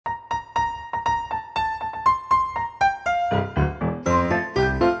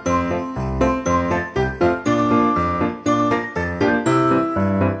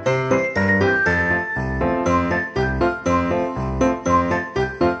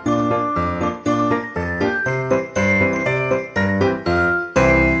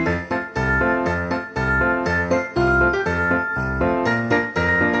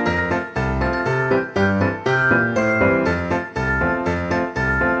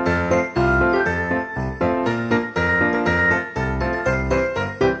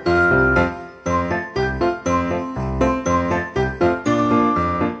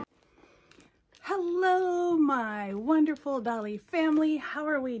family, how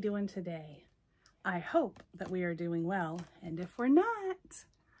are we doing today? I hope that we are doing well, and if we're not,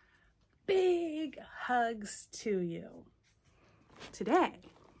 big hugs to you. Today,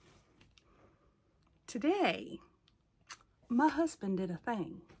 my husband did a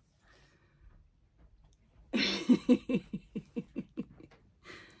thing.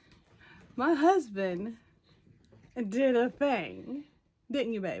 My husband did a thing,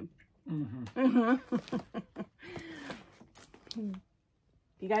 didn't you, babe? Mm-hmm.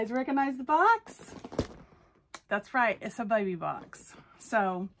 You guys recognize the box? That's right, it's a baby box.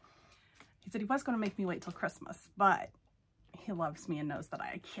 So he said he was going to make me wait till Christmas, but he loves me and knows that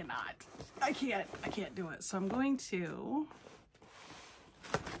I can't do it. So I'm going to,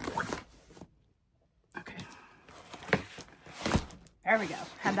 okay, there we go.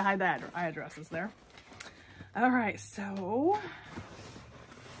 Had to hide the addresses there. All right, so,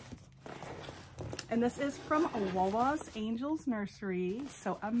 and this is from Wawa's Angels Nursery.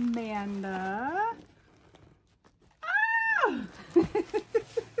 So Amanda,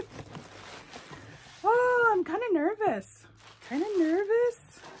 oh, I'm kind of nervous.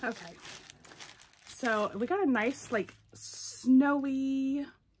 Okay, so we got a nice like snowy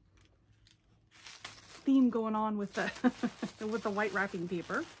theme going on with the with the white wrapping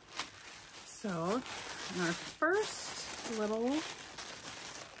paper. So our first little,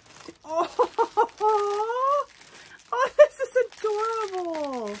 oh, this is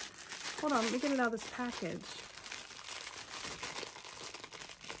adorable. Hold on, let me get it out of this package.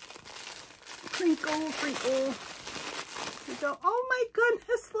 Crinkle, crinkle. So, oh my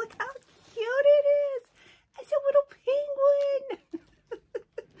goodness, look how cute it is. It's a little penguin.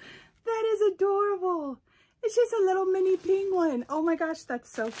 That is adorable. It's just a little mini penguin. Oh my gosh, that's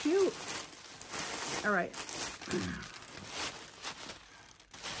so cute. All right.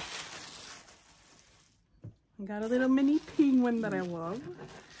 I got a little mini penguin that I love. I'm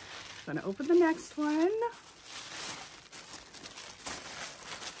gonna open the next one.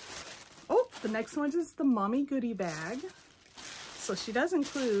 Oh, the next one is the mommy goodie bag. So she does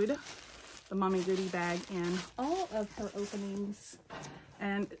include the mommy goodie bag in all of her openings.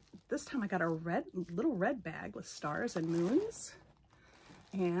 And this time I got a little red bag with stars and moons.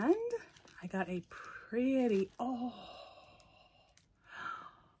 And I got a pretty, oh,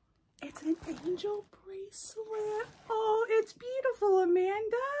 it's an angel bracelet. Oh, it's beautiful,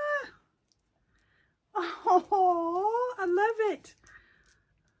 Amanda. Oh, I love it.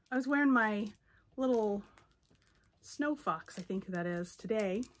 I was wearing my little snow fox, I think that is,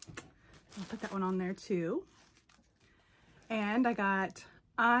 today. I'll put that one on there too. And I got,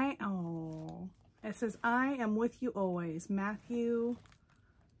 it says, I am with you always, Matthew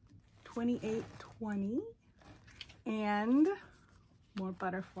 28:20, and more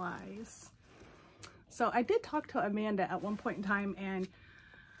butterflies. So I did talk to Amanda at one point in time, and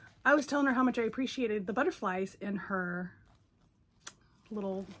I was telling her how much I appreciated the butterflies in her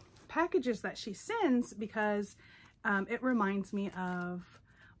little packages that she sends, because it reminds me of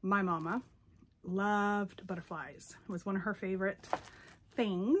my mama. Loved butterflies. It was one of her favorite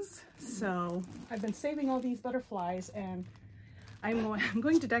things. So I've been saving all these butterflies, and I'm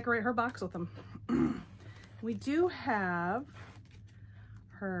going to decorate her box with them. We do have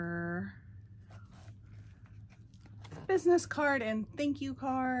her business card and thank you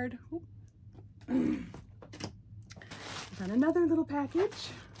card. Got another little package.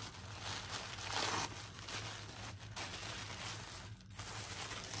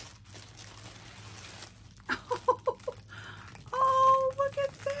 Oh, look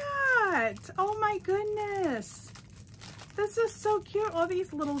at that. Oh my goodness. This is so cute. All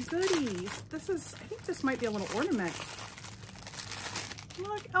these little goodies. I think this might be a little ornament.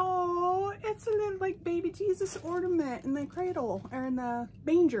 Look, oh, it's a little like baby Jesus ornament in the cradle, or in the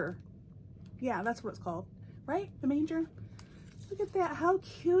manger. Yeah, that's what it's called, right? The manger. Look at that. How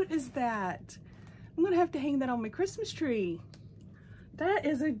cute is that? I'm gonna have to hang that on my Christmas tree. That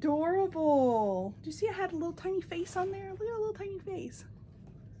is adorable. Do you see I had a little tiny face on there? Look at a little tiny face.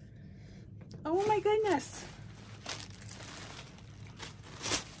 Oh my goodness.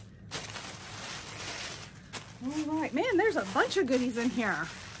 All right, man, there's a bunch of goodies in here.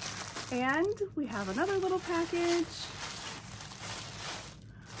 And we have another little package.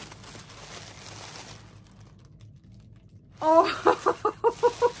 Oh,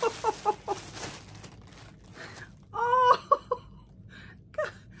 oh,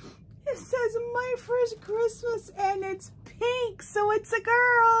 God. It says my first Christmas, and it's pink, so it's a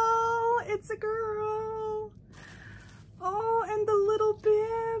girl. It's a girl. Oh, and the little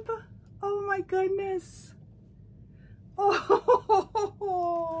bib. Oh my goodness.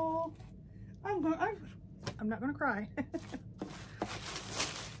 Oh, I'm not gonna cry.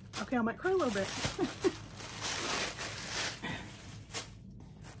 Okay, I might cry a little bit.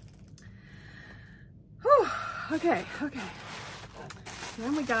 Whew. Okay.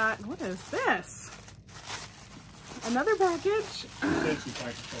 Then we got, what is this? Another package.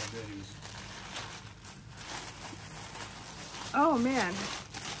 Oh man.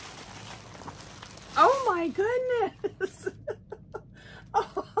 Oh my goodness.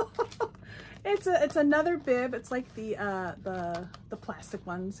 Oh, it's another bib. It's like the plastic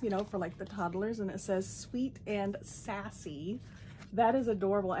ones, you know, for like the toddlers, and it says sweet and sassy. That is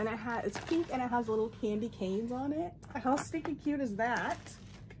adorable. And it's pink and it has little candy canes on it. How stinky cute is that?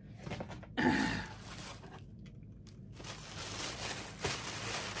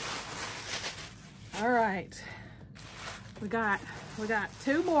 All right. We got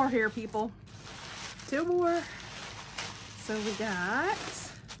 2 more here, people. 2 more. So we got,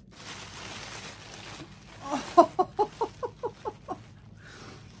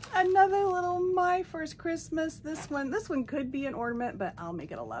 another little My First Christmas. This one could be an ornament, but I'll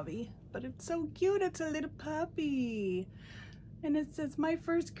make it a lovey. But it's so cute. It's a little puppy. And it says My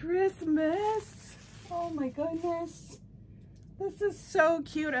First Christmas. Oh my goodness. This is so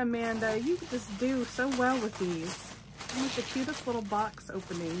cute, Amanda. You just do so well with these. One of the cutest little box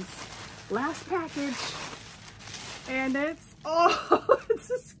openings. Last package. And it's, oh, it's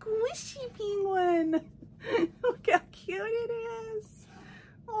a squishy penguin. Look how cute it is.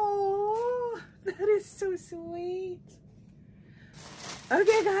 Oh, that is so sweet.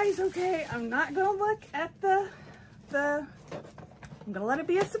 Okay, guys, okay. I'm not going to look at I'm going to let it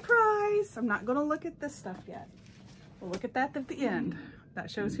be a surprise. I'm not going to look at this stuff yet. We'll look at that at the end. That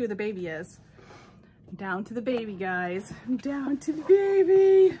shows who the baby is. Down to the baby, guys. Down to the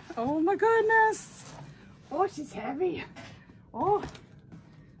baby. Oh my goodness. Oh, she's heavy. Oh,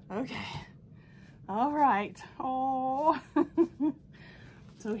 okay. All right. Oh.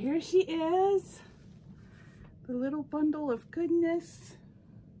 So here she is. The little bundle of goodness.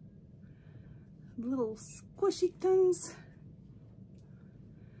 Little squishy things.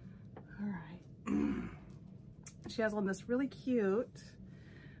 All right. She has on this really cute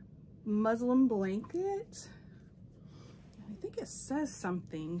muslin blanket. I think it says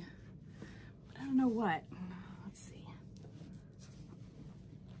something, but I don't know what. Let's see.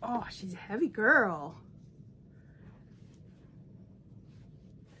 Oh, she's a heavy girl.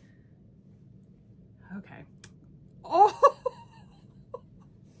 Okay. Oh,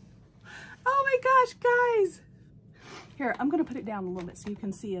 oh my gosh, guys. Here, I'm gonna put it down a little bit so you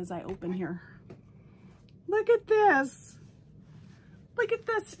can see as I open here. Look at this. Look at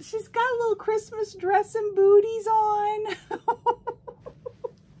this. She's got a little Christmas dress and booties on.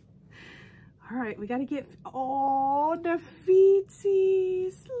 All right, we got to get, oh, the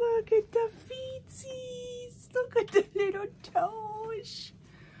feetsies. Look at the feetsies. Look at the little toes.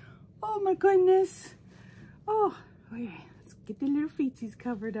 Oh my goodness. Oh, okay. Let's get the little feetsies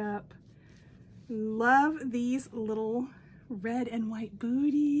covered up. Love these little red and white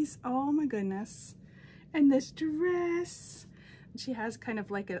booties. Oh my goodness. And this dress. She has kind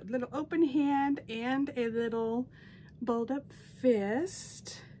of like a little open hand and a little balled up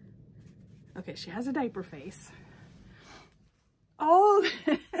fist. Okay, she has a diaper face. Oh,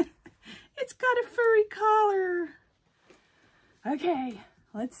 it's got a furry collar. Okay,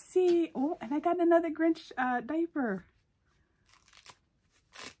 let's see. Oh, and I got another Grinch diaper.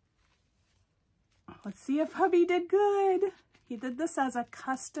 Let's see if hubby did good. He did this as a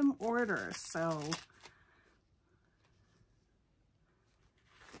custom order, so.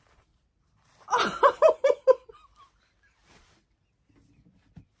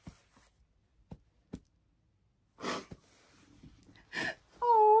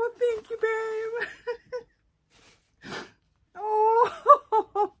 Oh, thank you, babe.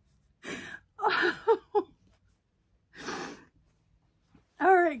 Oh.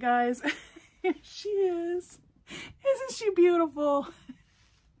 All right, guys. Here she is. Isn't she beautiful?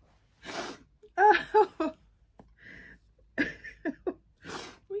 Oh.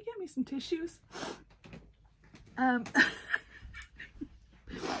 Me some tissues.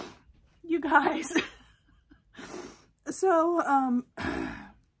 You guys, so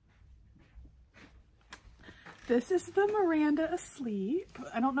this is the Miranda asleep.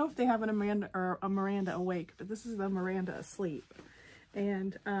 I don't know if they have an Miranda or a Miranda awake, but this is the Miranda asleep.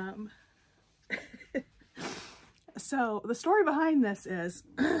 And so the story behind this is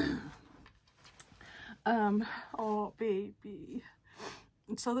oh baby.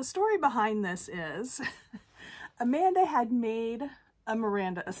 So the story behind this is Amanda had made a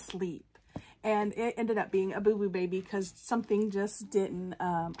Miranda asleep, and it ended up being a boo-boo baby because something just didn't,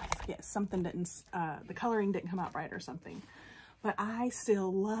 I forget, something didn't, the coloring didn't come out right or something. but I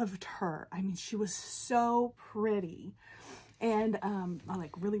still loved her. I mean, she was so pretty. And I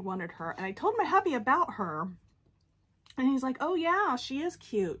like really wanted her. And I told my hubby about her. And he's like, oh yeah, she is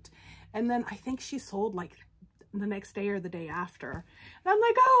cute. And then I think she sold like the next day or the day after. And I'm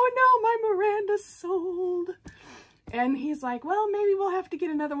like, oh no, my Miranda's sold. And he's like, well, maybe we'll have to get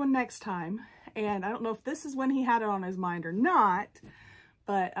another one next time. And I don't know if this is when he had it on his mind or not,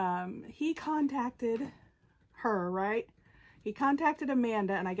 but he contacted her, right? He contacted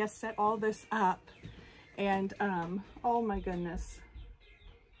Amanda and I guess set all this up. And oh my goodness,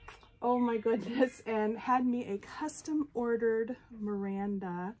 and had me a custom ordered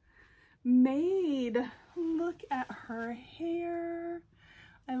Miranda made. Look at her hair.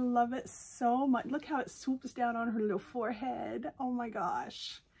 I love it so much. Look how it swoops down on her little forehead. Oh my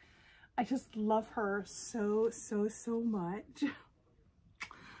gosh. I just love her so, so, so much.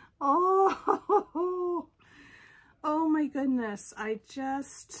 Oh, oh my goodness.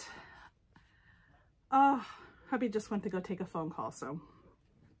 Hubby just went to go take a phone call, so.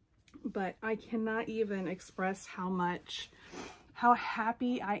 But I cannot even express how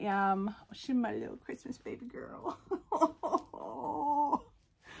happy I am. She's my little Christmas baby girl.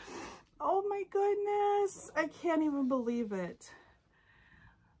 Oh my goodness. I can't even believe it.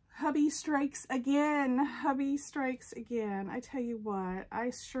 Hubby strikes again. Hubby strikes again. I tell you what,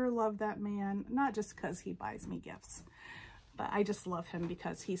 I sure love that man. Not just because he buys me gifts, but I just love him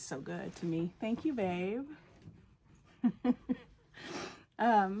because he's so good to me. Thank you, babe.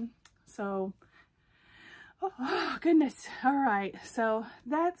 So, oh goodness. All right. So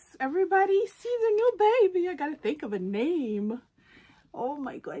that's everybody sees a new baby. I got to think of a name. Oh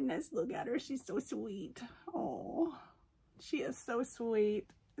my goodness. Look at her. She's so sweet. Oh, she is so sweet.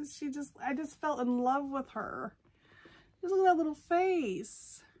 I just fell in love with her. Just look at that little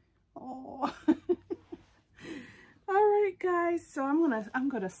face. Oh. All right, guys. So I'm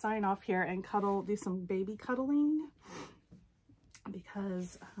gonna sign off here and do some baby cuddling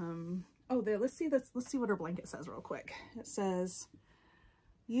because oh, there. Let's see what her blanket says real quick. It says,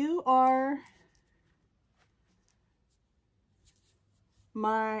 "You are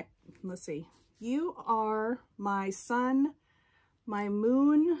my." Let's see. "You are my sun, my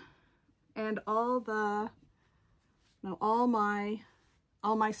moon, and all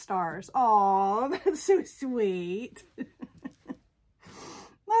my stars." Oh, that's so sweet.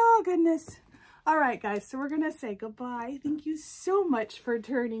 Oh goodness. All right, guys, so we're gonna say goodbye. Thank you so much for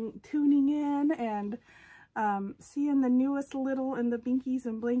tuning in and seeing the newest little in the Binkies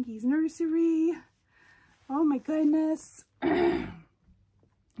and Blankies nursery. Oh my goodness.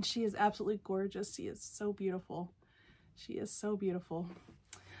 She is absolutely gorgeous. She is so beautiful. She is so beautiful.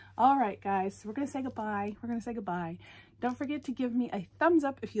 All right, guys, so we're going to say goodbye. We're going to say goodbye. Don't forget to give me a thumbs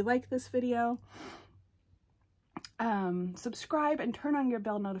up if you like this video. Subscribe and turn on your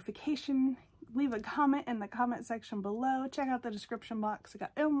bell notification. Leave a comment in the comment section below. Check out the description box. I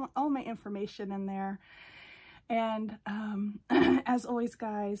got all my information in there. And as always,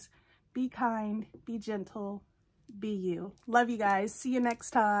 guys, be kind, be gentle, be you. Love you guys. See you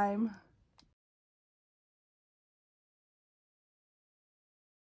next time.